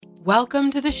Welcome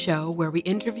to the show where we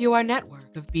interview our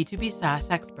network of B2B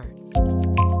SaaS experts.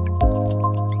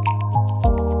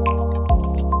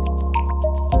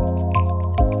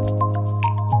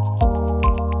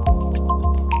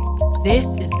 This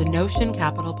is the Notion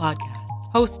Capital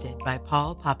Podcast, hosted by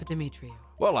Paul Papadimitriou.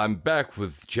 Well, I'm back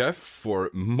with Jeff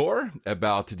for more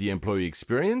about the employee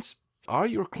experience. Are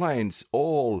your clients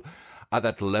all at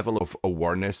that level of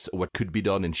awareness, what could be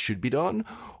done and should be done?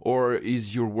 Or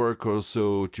is your work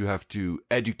also to have to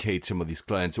educate some of these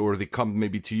clients, or they come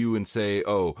maybe to you and say,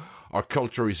 oh, our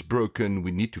culture is broken,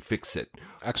 we need to fix it?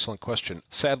 Excellent question.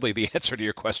 Sadly, the answer to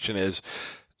your question is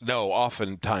no.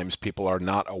 Oftentimes people are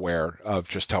not aware of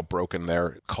just how broken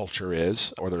their culture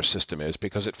is or their system is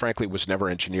because it frankly was never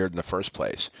engineered in the first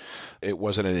place. It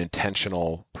wasn't an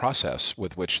intentional process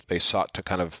with which they sought to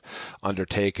kind of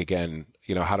undertake, again,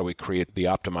 how do we create the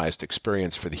optimized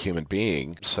experience for the human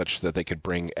being such that they could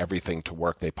bring everything to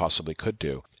work they possibly could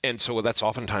do? And so that's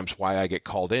oftentimes why I get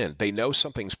called in. They know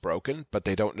something's broken, but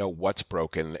they don't know what's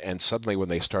broken. And suddenly when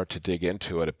they start to dig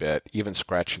into it a bit, even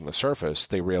scratching the surface,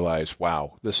 they realize,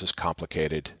 wow, this is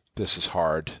complicated. This is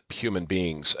hard. Human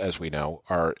beings, as we know,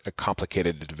 are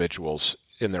complicated individuals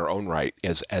in their own right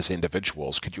as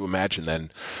individuals. Could you imagine then,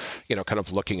 kind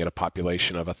of looking at a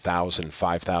population of 1,000,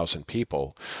 5,000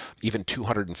 people, even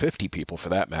 250 people for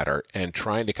that matter, and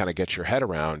trying to kind of get your head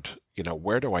around,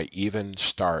 where do I even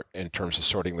start in terms of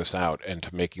sorting this out and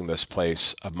to making this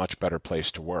place a much better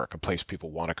place to work, a place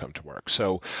people want to come to work.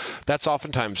 So that's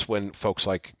oftentimes when folks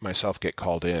like myself get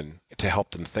called in to help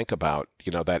them think about,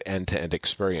 that end-to-end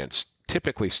experience,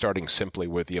 typically starting simply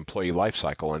with the employee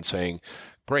lifecycle and saying,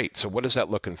 great, so what does that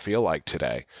look and feel like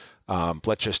today?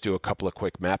 Let's just do a couple of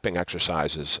quick mapping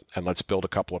exercises and let's build a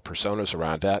couple of personas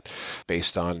around that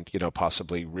based on,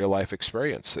 possibly real life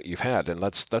experience that you've had. And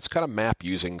let's kind of map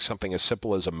using something as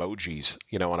simple as emojis,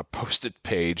 on a post-it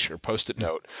page or post-it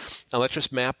note. And let's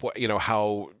just map what,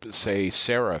 how, say,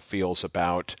 Sarah feels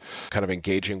about kind of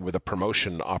engaging with a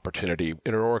promotion opportunity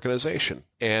in her organization.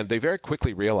 And they very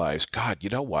quickly realize, God, you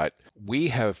know what? We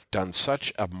have done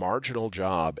such a marginal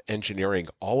job engineering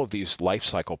all of these life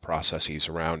cycle processes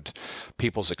around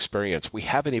people's experience. We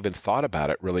haven't even thought about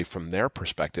it really from their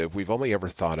perspective. We've only ever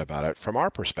thought about it from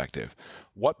our perspective.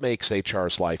 What makes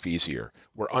HR's life easier?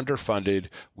 We're underfunded.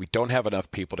 We don't have enough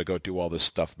people to go do all this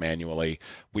stuff manually.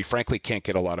 We frankly can't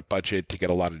get a lot of budget to get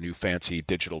a lot of new fancy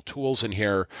digital tools in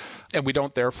here. And we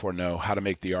don't therefore know how to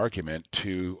make the argument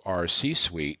to our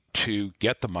C-suite to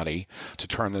get the money to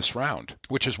turn this around,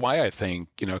 which is why I think,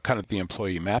 kind of the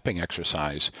employee mapping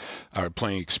exercise, or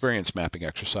employee experience mapping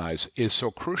exercise is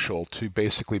so crucial to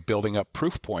basically building up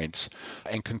proof points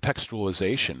and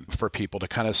contextualization for people to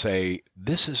kind of say,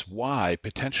 this is why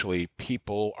potentially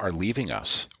people are leaving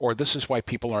us, or this is why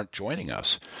people aren't joining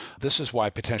us. This is why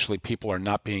potentially people are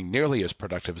not being nearly as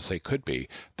productive as they could be.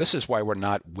 This is why we're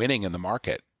not winning in the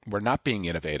market. We're not being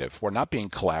innovative. We're not being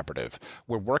collaborative.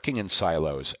 We're working in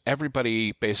silos.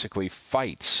 Everybody basically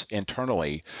fights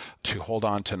internally to hold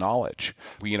on to knowledge.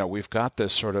 We've got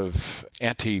this sort of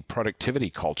anti-productivity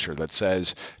culture that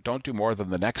says, don't do more than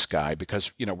the next guy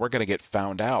because, we're going to get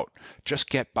found out.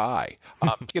 Just get by.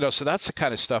 So that's the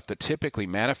kind of stuff that typically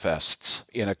manifests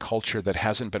in a culture that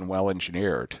hasn't been well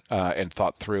engineered and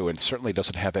thought through, and certainly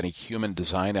doesn't have any human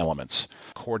design elements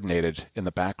coordinated in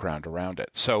the background around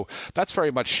it. So that's very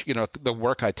much the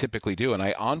work I typically do, and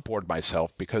I onboard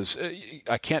myself because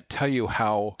I can't tell you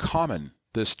how common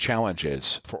this challenge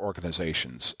is for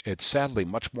organizations. It's sadly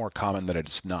much more common than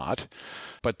it's not,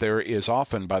 but there is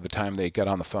often, by the time they get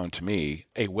on the phone to me,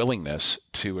 a willingness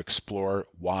to explore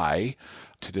why,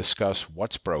 to discuss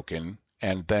what's broken,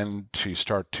 and then to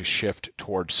start to shift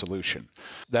towards solution.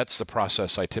 That's the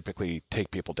process I typically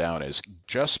take people down, is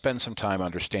just spend some time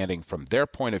understanding from their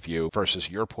point of view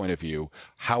versus your point of view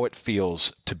how it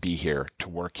feels to be here, to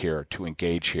work here, to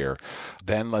engage here.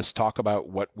 Then let's talk about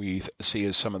what we see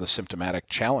as some of the symptomatic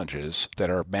challenges that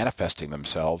are manifesting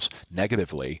themselves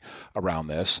negatively around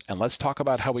this, and let's talk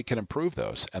about how we can improve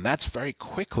those. And that's very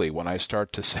quickly when I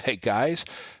start to say, guys,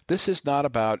 this is not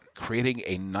about creating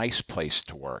a nice place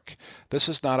to work. This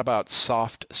is not about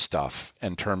soft stuff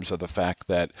in terms of the fact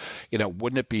that,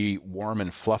 wouldn't it be warm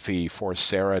and fluffy for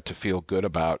Sarah to feel good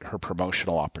about her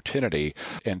promotional opportunity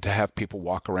and to have people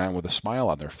walk around with a smile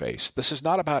on their face? This is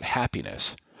not about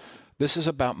happiness. This is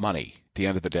about money at the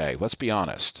end of the day. Let's be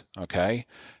honest, okay?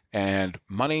 And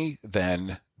money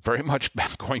then, very much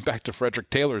going back to Frederick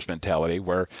Taylor's mentality,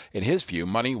 where in his view,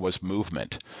 money was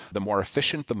movement. The more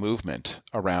efficient the movement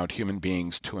around human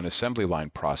beings to an assembly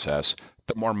line process,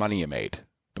 the more money you made,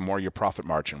 the more your profit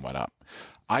margin went up.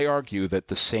 I argue that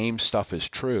the same stuff is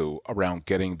true around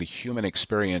getting the human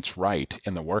experience right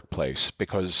in the workplace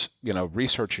because,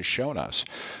 research has shown us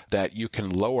that you can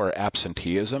lower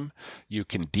absenteeism, you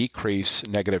can decrease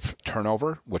negative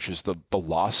turnover, which is the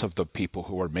loss of the people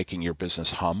who are making your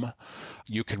business hum.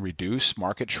 You can reduce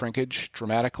market shrinkage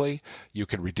dramatically. You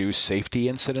can reduce safety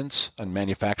incidents in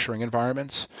manufacturing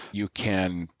environments. You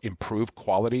can improve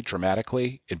quality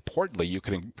dramatically. Importantly, you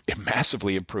can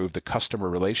massively improve the customer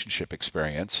relationship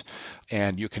experience.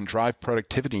 And you can drive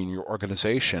productivity in your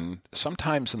organization,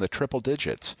 sometimes in the triple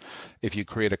digits, if you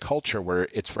create a culture where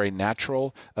it's very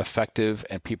natural, effective,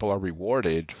 and people are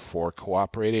rewarded for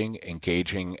cooperating,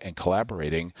 engaging, and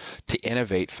collaborating to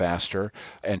innovate faster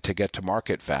and to get to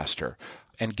market faster,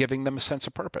 and giving them a sense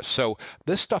of purpose. So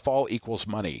this stuff all equals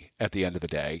money at the end of the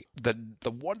day.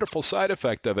 The wonderful side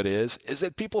effect of it is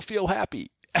that people feel happy.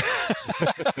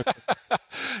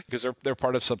 Because they're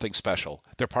part of something special.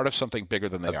 They're part of something bigger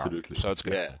than they Absolutely. are. So it's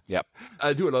good. Yeah. Yep.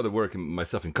 I do a lot of work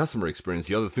myself in customer experience.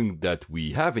 The other thing that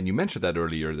we have, and you mentioned that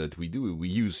earlier, that we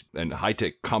use, and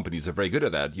high-tech companies are very good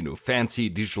at that, fancy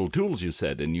digital tools, you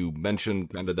said, and you mentioned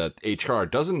kind of that HR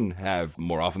doesn't have,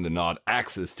 more often than not,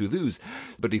 access to those.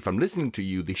 But if I'm listening to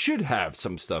you, they should have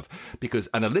some stuff, because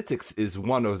analytics is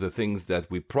one of the things that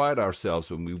we pride ourselves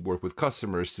when we work with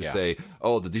customers to say,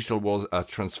 the digital world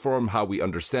transform how we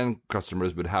understand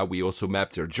customers, but how we also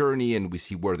map their journey and we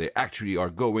see where they actually are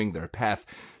going, their path.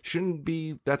 Shouldn't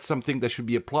be that's something that should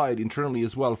be applied internally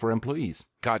as well for employees?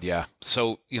 God, yeah.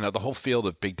 So, the whole field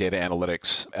of big data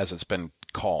analytics, as it's been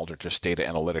called, or just data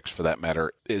analytics for that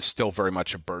matter, is still very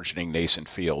much a burgeoning nascent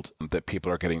field that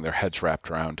people are getting their heads wrapped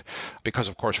around because,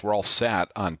 of course, we're all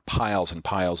sat on piles and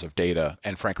piles of data,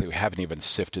 and frankly, we haven't even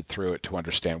sifted through it to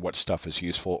understand what stuff is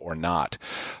useful or not.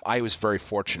 I was very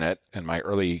fortunate in my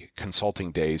early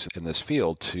consulting days in this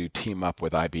field to team up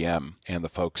with IBM and the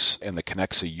folks in the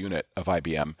Connexa unit of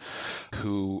IBM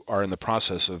who are in the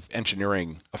process of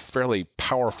engineering a fairly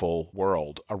powerful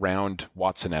world around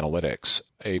Watson Analytics.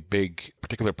 A big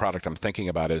particular product I'm thinking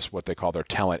about is what they call their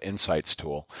Talent Insights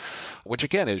tool, which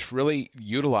again is really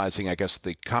utilizing, I guess,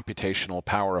 the computational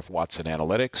power of Watson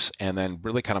Analytics and then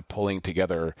really kind of pulling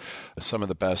together some of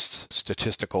the best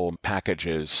statistical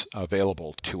packages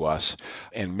available to us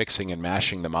and mixing and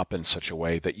mashing them up in such a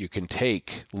way that you can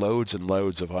take loads and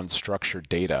loads of unstructured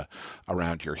data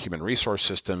around your human resource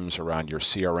systems, around your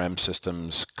CRM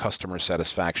systems, customer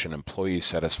satisfaction, employee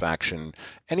satisfaction,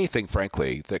 anything,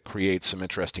 frankly, that creates some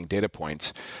interesting data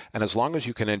points. And as long as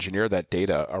you can engineer that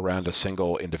data around a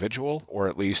single individual, or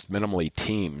at least minimally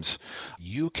teams,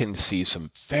 you can see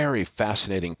some very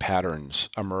fascinating patterns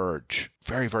emerge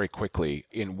very, very quickly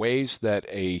in ways that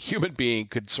a human being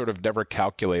could sort of never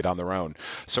calculate on their own.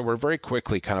 So we're very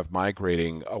quickly kind of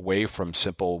migrating away from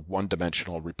simple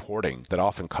one-dimensional reporting that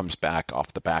often comes back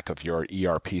off the back of your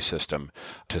ERP system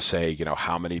to say,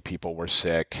 how many people were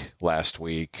sick last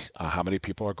week, how many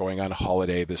people are going on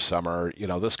holiday this summer,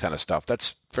 this kind of stuff.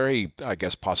 That's very, I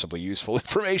guess, possibly useful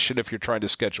information if you're trying to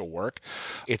schedule work.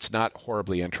 It's not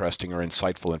horribly interesting or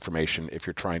insightful information if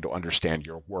you're trying to understand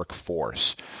your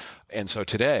workforce. And so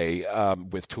today,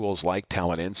 with tools like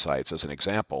Talent Insights as an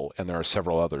example, and there are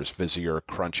several others, Visier,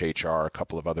 Crunch HR, a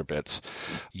couple of other bits,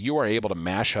 you are able to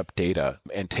mash up data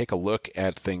and take a look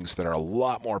at things that are a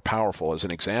lot more powerful. As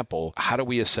an example, how do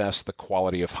we assess the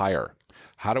quality of hire?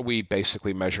 How do we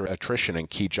basically measure attrition in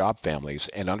key job families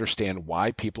and understand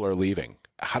why people are leaving?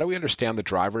 How do we understand the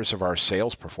drivers of our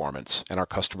sales performance and our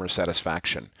customer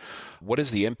satisfaction? What is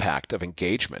the impact of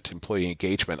engagement, employee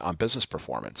engagement, on business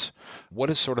performance? What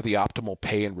is sort of the optimal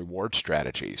pay and reward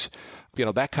strategies?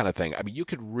 That kind of thing. I mean, you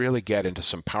could really get into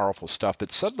some powerful stuff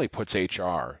that suddenly puts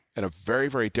HR in a very,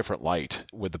 very different light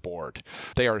with the board.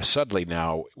 They are suddenly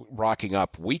now rocking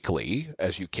up weekly,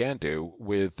 as you can do,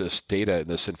 with this data and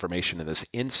this information and this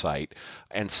insight,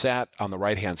 and sat on the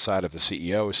right-hand side of the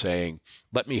CEO saying,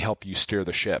 let me help you steer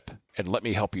the ship, and let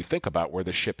me help you think about where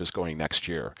the ship is going next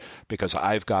year, because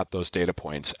I've got those data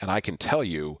points, and I can tell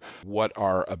you what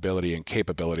our ability and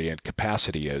capability and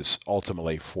capacity is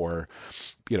ultimately for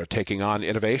taking on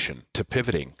innovation, to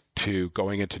pivoting, to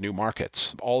going into new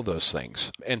markets, all those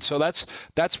things. And so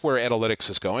that's where analytics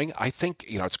is going. I think,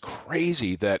 it's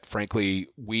crazy that, frankly,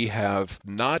 we have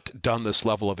not done this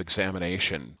level of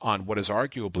examination on what is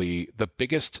arguably the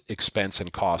biggest expense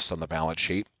and cost on the balance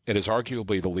sheet. It is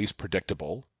arguably the least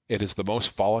predictable. It is the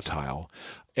most volatile.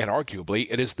 And arguably,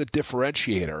 it is the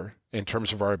differentiator in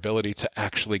terms of our ability to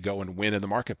actually go and win in the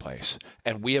marketplace.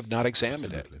 And we have not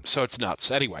examined Absolutely. it. So it's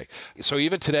nuts. Anyway, so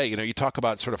even today, you talk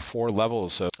about sort of 4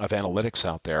 levels of analytics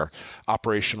out there.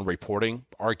 Operational reporting,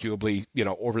 arguably,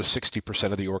 over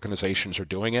 60% of the organizations are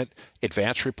doing it.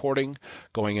 Advanced reporting,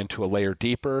 going into a layer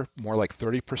deeper, more like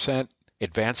 30%.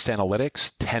 Advanced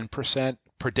analytics, 10%.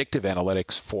 Predictive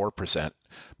analytics, 4%,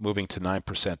 moving to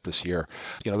 9% this year.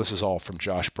 This is all from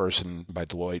Josh Bersin by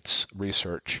Deloitte's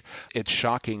research. It's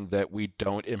shocking that we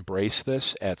don't embrace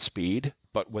this at speed,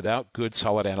 but without good,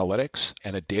 solid analytics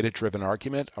and a data-driven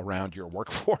argument around your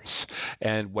workforce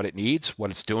and what it needs, what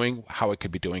it's doing, how it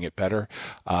could be doing it better,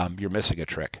 you're missing a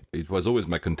trick. It was always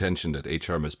my contention that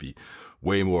HR must be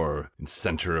way more in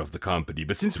center of the company.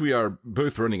 But since we are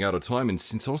both running out of time, and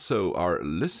since also our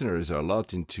listeners are a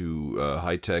lot into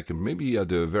high tech and maybe at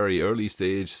the very early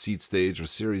stage, seed stage or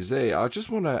Series A, I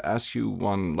just want to ask you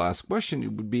one last question.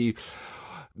 It would be,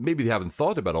 maybe they haven't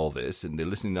thought about all this and they're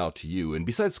listening now to you. And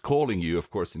besides calling you, of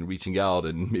course, and reaching out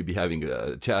and maybe having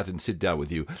a chat and sit down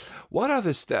with you, what are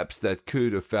the steps that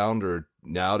could a founder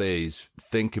nowadays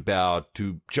think about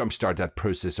to jumpstart that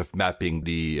process of mapping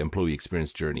the employee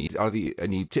experience journey? Are there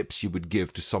any tips you would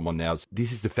give to someone now?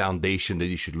 This is the foundation that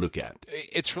you should look at.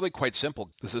 It's really quite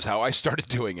simple. This is how I started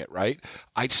doing it, right?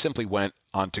 I simply went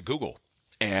onto Google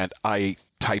and I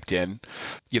typed in,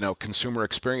 consumer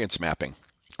experience mapping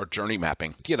or journey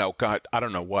mapping, got, I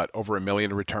don't know what, over 1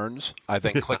 million returns. I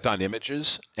then clicked on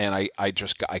images and I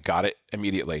got it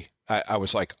immediately. I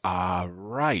was like,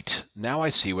 right. Now I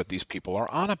see what these people are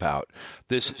on about.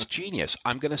 This is genius.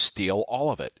 I'm going to steal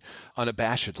all of it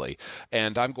unabashedly.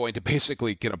 And I'm going to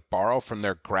basically borrow from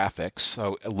their graphics.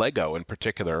 So Lego in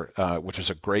particular, which is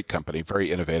a great company,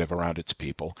 very innovative around its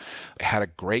people, had a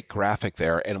great graphic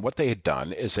there. And what they had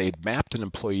done is they had mapped an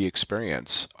employee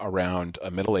experience around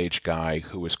a middle-aged guy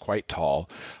who was quite tall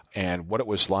and what it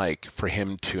was like for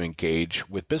him to engage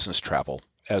with business travel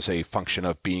as a function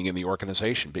of being in the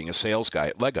organization, being a sales guy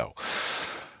at Lego.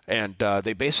 And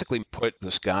they basically put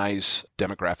this guy's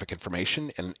demographic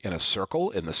information in a circle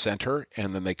in the center,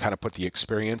 and then they kind of put the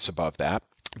experience above that.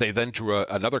 They then drew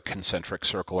another concentric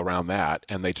circle around that,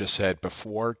 and they just said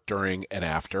before, during, and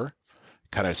after,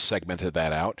 kind of segmented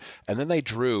that out. And then they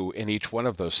drew in each one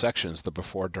of those sections, the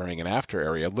before, during, and after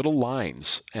area, little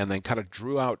lines, and then kind of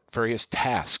drew out various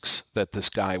tasks that this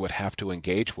guy would have to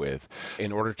engage with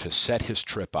in order to set his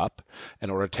trip up, in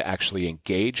order to actually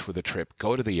engage with the trip,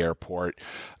 go to the airport,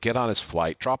 get on his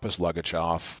flight, drop his luggage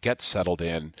off, get settled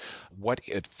in, what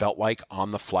it felt like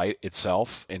on the flight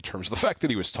itself in terms of the fact that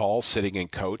he was tall, sitting in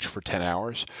coach for 10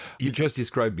 hours. You just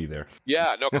described me there.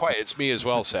 Yeah, no, quite. It's me as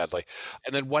well, sadly.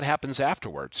 And then what happens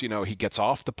afterwards? He gets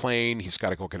off the plane. He's got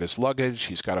to go get his luggage.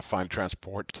 He's got to find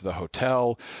transport to the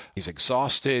hotel. He's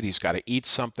exhausted. He's got to eat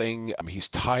something. He's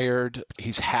tired.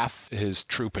 He's half his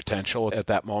true potential at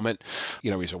that moment.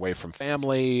 He's away from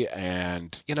family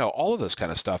and, all of this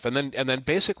kind of stuff. And then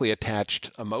basically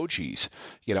attached emojis,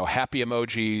 happy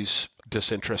emojis,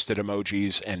 disinterested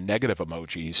emojis, and negative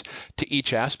emojis to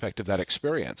each aspect of that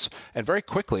experience. And very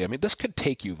quickly, this could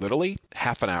take you literally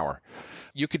half an hour.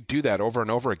 You could do that over and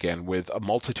over again with a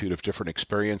multitude of different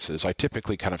experiences. I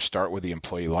typically kind of start with the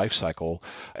employee life cycle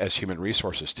as human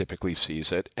resources typically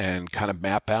sees it and kind of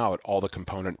map out all the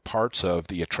component parts of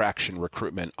the attraction,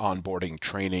 recruitment, onboarding,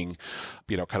 training,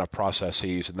 kind of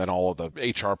processes, and then all of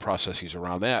the HR processes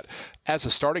around that as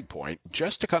a starting point,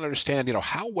 just to kind of understand,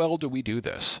 how well do we do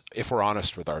this if we're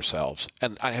honest with ourselves?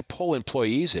 And I pull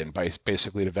employees in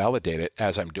basically to validate it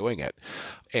as I'm doing it.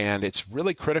 And it's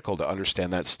really critical to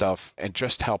understand that stuff and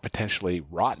just how potentially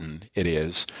rotten it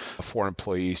is for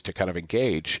employees to kind of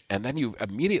engage. And then you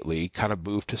immediately kind of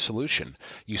move to solution.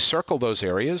 You circle those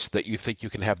areas that you think you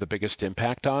can have the biggest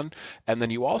impact on. And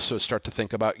then you also start to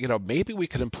think about, maybe we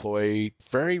could employ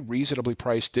very reasonably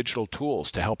priced digital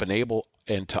tools to help enable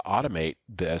and to automate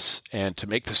this and to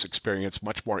make this experience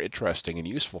much more interesting and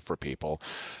useful for people,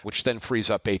 which then frees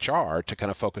up HR to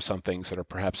kind of focus on things that are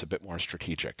perhaps a bit more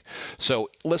strategic. So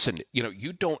listen,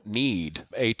 you don't need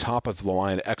a top of the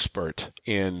line expert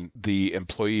in the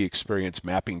employee experience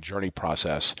mapping journey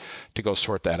process to go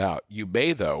sort that out. You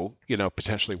may, though,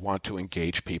 potentially want to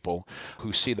engage people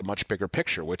who see the much bigger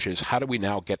picture, which is how do we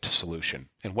now get to solution?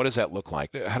 And what does that look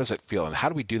like? How does it feel? And how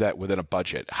do we do that within a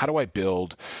budget? How do I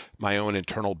build my own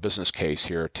internal business case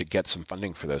here to get some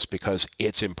funding for this? Because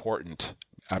it's important.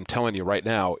 I'm telling you right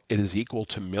now, it is equal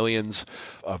to millions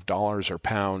of dollars or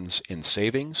pounds in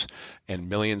savings and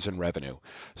millions in revenue.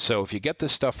 So if you get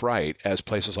this stuff right, as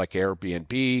places like Airbnb,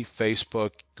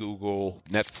 Facebook, Google,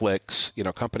 Netflix,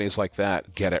 companies like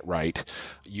that get it right,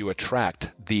 you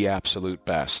attract the absolute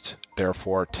best.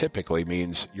 Therefore, typically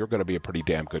means you're going to be a pretty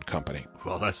damn good company.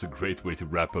 Well, that's a great way to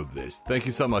wrap up this. Thank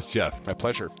you so much, Jeff. My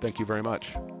pleasure. Thank you very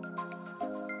much.